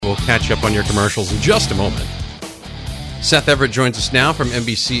We'll catch up on your commercials in just a moment. Seth Everett joins us now from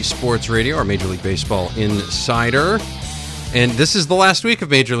NBC Sports Radio, our Major League Baseball insider. And this is the last week of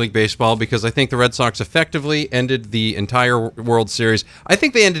Major League Baseball because I think the Red Sox effectively ended the entire World Series. I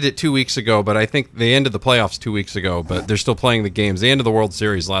think they ended it 2 weeks ago, but I think they ended the playoffs 2 weeks ago, but they're still playing the games. They ended the World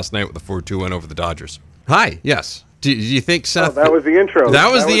Series last night with a 4-2 win over the Dodgers. Hi, yes. Do you think, Seth? Oh, that was the intro.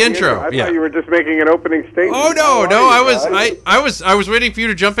 That was the intro. I thought you were just making an opening statement. Oh no! I was waiting for you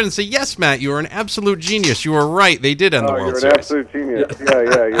to jump in and say, "Yes, Matt, you are an absolute genius. You were right. They did end the World Series." You're an absolute genius.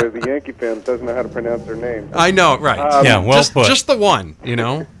 Yeah. You're the Yankee fan that doesn't know how to pronounce their name. I know, right? Well put. Just the one,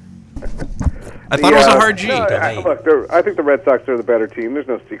 I thought it was a hard G. I think the Red Sox are the better team. There's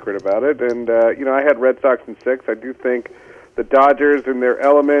no secret about it. And I had Red Sox in 6. I do think the Dodgers, in their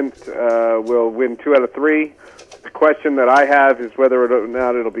element, will win 2 out of 3. The question that I have is whether or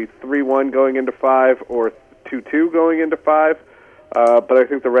not it'll be 3-1 going into 5 or 2-2 going into 5. But I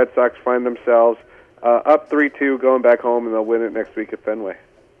think the Red Sox find themselves up 3-2 going back home, and they'll win it next week at Fenway.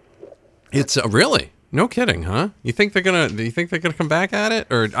 It's really no kidding, huh? You think they're gonna? Do you think they're gonna come back at it?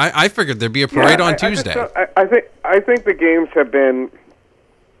 Or I figured there'd be a parade on Tuesday. I think the games have been.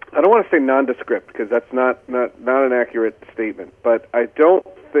 I don't want to say nondescript because that's not an accurate statement, but I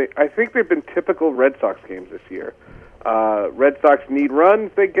think they've been typical Red Sox games this year. Red Sox need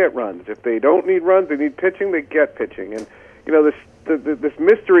runs, they get runs. If they don't need runs, they need pitching, they get pitching. And this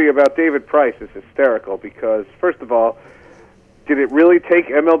mystery about David Price is hysterical because, first of all, did it really take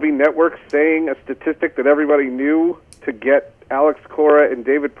MLB Network saying a statistic that everybody knew to get Alex Cora and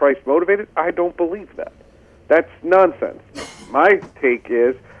David Price motivated? I don't believe that. That's nonsense. My take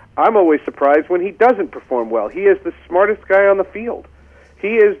is, I'm always surprised when he doesn't perform well. He is the smartest guy on the field.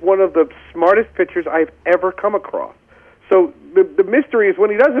 He is one of the smartest pitchers I've ever come across. So the mystery is when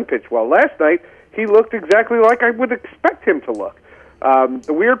he doesn't pitch well. Last night, he looked exactly like I would expect him to look.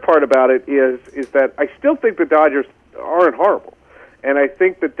 The weird part about it is that I still think the Dodgers aren't horrible. And I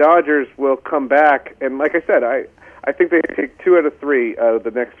think the Dodgers will come back. And like I said, I think they take 2 out of 3 out of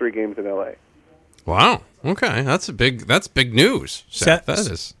the next 3 games in L.A. Wow. Okay, that's big news, Seth.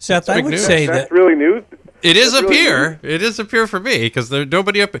 Seth, I would say that's really news. It is up here. It is up here for me because there's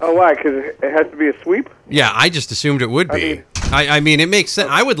nobody up. Oh, why? Because it has to be a sweep. Yeah, I just assumed it would be. I mean, it makes sense.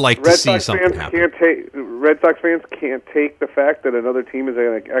 I would like to see something happen. Red Sox fans can't take the fact that another team is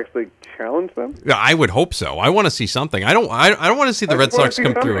going to actually challenge them. Yeah, I would hope so. I want to see something. I don't want to see the Red Sox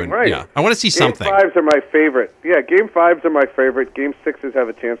come through. And, right. Yeah, I want to see something. Game 5s are my favorite. Yeah, Game 5s are my favorite. Game 6s have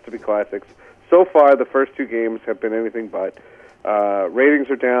a chance to be classics. So far, the first 2 games have been anything but. Ratings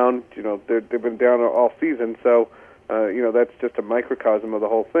are down. They've been down all season. So, that's just a microcosm of the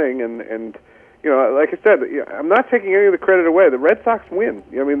whole thing. And like I said, I'm not taking any of the credit away. The Red Sox win.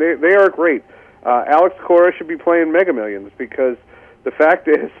 I mean, they are great. Alex Cora should be playing Mega Millions because the fact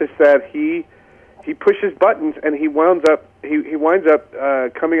is that he pushes buttons and he winds up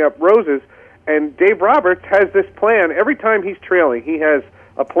coming up roses. And Dave Roberts has this plan. Every time he's trailing, he has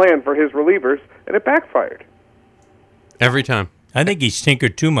a plan for his relievers, and it backfired. Every time. I think he's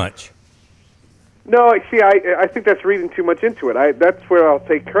tinkered too much. No, see, I think that's reading too much into it. That's where I'll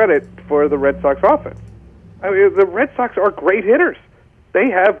take credit for the Red Sox offense. I mean, the Red Sox are great hitters. They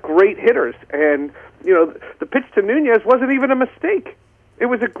have great hitters, and the pitch to Nunez wasn't even a mistake. It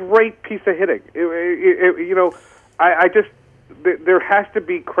was a great piece of hitting. There has to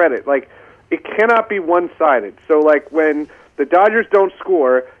be credit. Like, it cannot be one-sided. So, like, when the Dodgers don't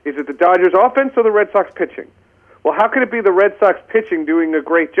score, is it the Dodgers offense or the Red Sox pitching? Well, how could it be the Red Sox pitching doing a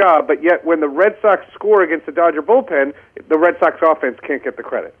great job, but yet when the Red Sox score against the Dodger bullpen, the Red Sox offense can't get the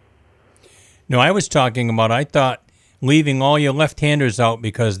credit? No, I was talking about, I thought, leaving all your left-handers out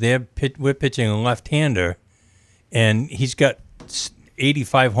because we're pitching a left-hander, and he's got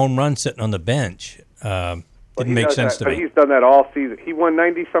 85 home runs sitting on the bench. Didn't make sense to me. But he's done that all season. He won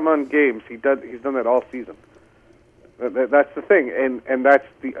 90-some-odd games. He's done that all season. That's the thing, and that's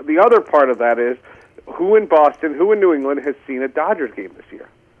the other part of that is who in Boston, who in New England has seen a Dodgers game this year?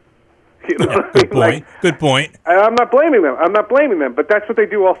 Good point. I'm not blaming them. But that's what they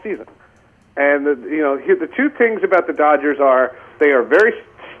do all season. And the 2 things about the Dodgers are they are very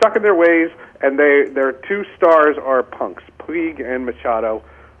stuck in their ways, and their 2 stars are punks, Puig and Machado.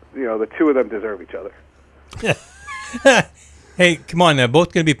 The 2 of them deserve each other. Hey, come on! They're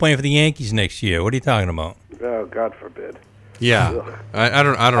both going to be playing for the Yankees next year. What are you talking about? Oh, God forbid. Yeah, I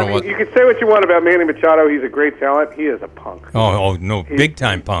don't know what. You can say what you want about Manny Machado. He's a great talent. He is a punk. Oh no, big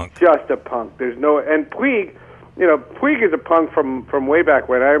time punk. Just a punk. There's no and Puig. Puig is a punk from way back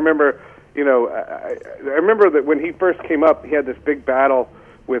when. I remember. I remember that when he first came up, he had this big battle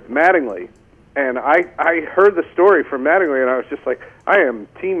with Mattingly, And I heard the story from Mattingly, and I was just like, I am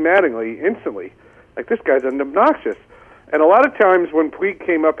Team Mattingly instantly. Like, this guy's obnoxious. And a lot of times when Puig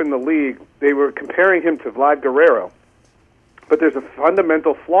came up in the league, they were comparing him to Vlad Guerrero. But there's a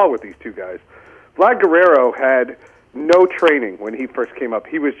fundamental flaw with these two guys. Vlad Guerrero had no training when he first came up.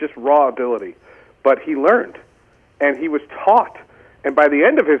 He was just raw ability. But he learned, and he was taught. And by the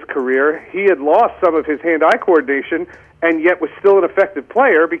end of his career, he had lost some of his hand-eye coordination and yet was still an effective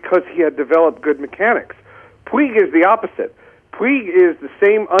player because he had developed good mechanics. Puig is the opposite. Puig is the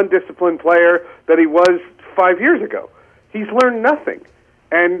same undisciplined player that he was 5 years ago. He's learned nothing.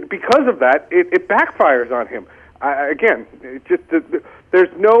 And because of that, it backfires on him.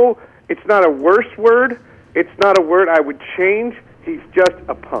 It's not a worse word. It's not a word I would change. He's just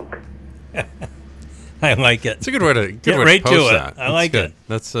a punk. I like it. It's a good way to Get right post to it. that. I like it.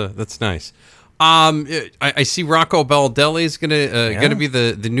 That's nice. I see Rocco Baldelli is gonna be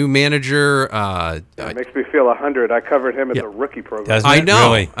the new manager. It makes me feel 100. I covered him at the rookie program. I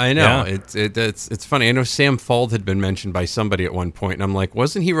know. Yeah. It's funny. I know Sam Fuld had been mentioned by somebody at one point, and I'm like,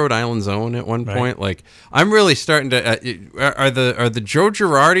 wasn't he Rhode Island's own at one point? Like, I'm really starting to. Are the Joe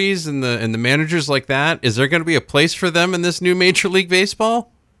Girardis and the managers like that? Is there going to be a place for them in this new Major League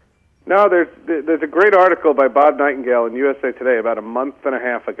Baseball? No, there's a great article by Bob Nightingale in USA Today about a month and a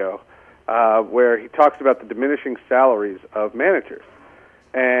half ago, where he talks about the diminishing salaries of managers,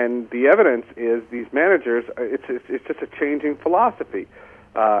 and the evidence is these managers. It's just a changing philosophy.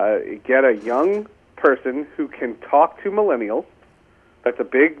 Get a young person who can talk to millennials. That's a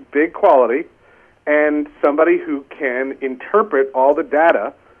big quality, and somebody who can interpret all the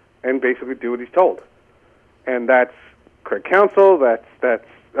data and basically do what he's told. And that's Craig Counsell. That's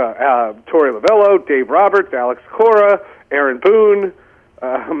Torey Lovello, Dave Roberts, Alex Cora, Aaron Boone,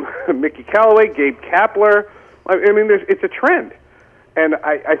 Mickey Callaway, Gabe Kapler. I mean, it's a trend. And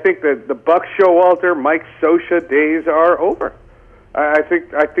I think that the Buck Showalter, Mike Scioscia days are over. I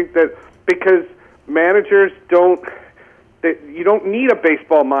think that because managers you don't need a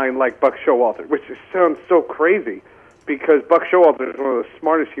baseball mind like Buck Showalter, which sounds so crazy because Buck Showalter is one of the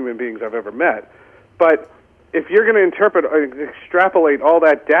smartest human beings I've ever met. But if you're going to interpret and extrapolate all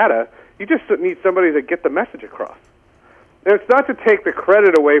that data, you just need somebody to get the message across. And it's not to take the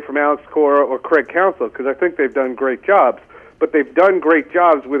credit away from Alex Cora or Craig Counsell, because I think they've done great jobs, but they've done great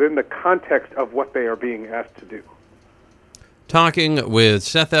jobs within the context of what they are being asked to do. Talking with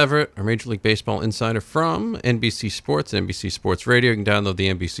Seth Everett, our Major League Baseball insider from NBC Sports, NBC Sports Radio. You can download the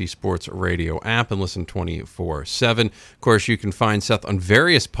NBC Sports Radio app and listen 24/7. Of course, you can find Seth on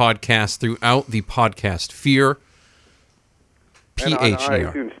various podcasts throughout the podcast sphere. And on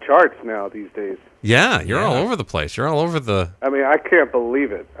iTunes charts now these days. Yeah, you're all over the place. You're all over the... I mean, I can't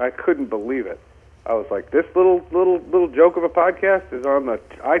believe it. I couldn't believe it. I was like, this little joke of a podcast is on the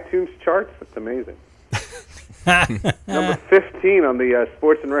iTunes charts? That's amazing. Number 15 on the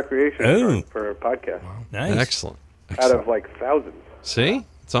Sports and Recreation chart for a podcast. Wow. Nice. Excellent. Out of like thousands. See?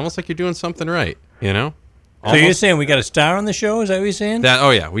 It's almost like you're doing something right, you know? So you're saying we got a star on the show? Is that what you're saying?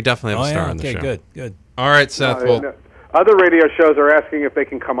 We definitely have a star on the show. Okay, good. All right, Seth. Other radio shows are asking if they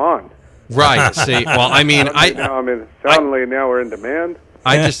can come on. Right. See, well, I mean, suddenly now we're in demand.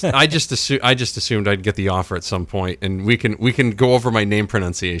 I just assumed I'd get the offer at some point, and we can go over my name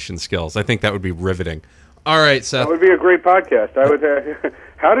pronunciation skills. I think that would be riveting. All right, Seth. That would be a great podcast. I would.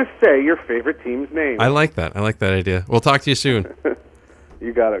 How to say your favorite team's name. I like that. idea. We'll talk to you soon.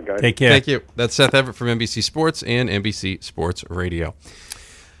 You got it, guys. Take care. Thank you. That's Seth Everett from NBC Sports and NBC Sports Radio.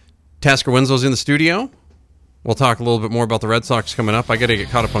 Tasker Winslow's in the studio. We'll talk a little bit more about the Red Sox coming up. I got to get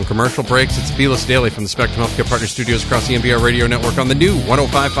caught up on commercial breaks. It's Belis Daily from the Spectrum Healthcare Partner Studios across the NBR Radio Network on the new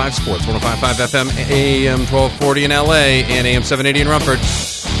 105.5 Sports, 105.5 FM, AM 1240 in LA, and AM 780 in Rumford.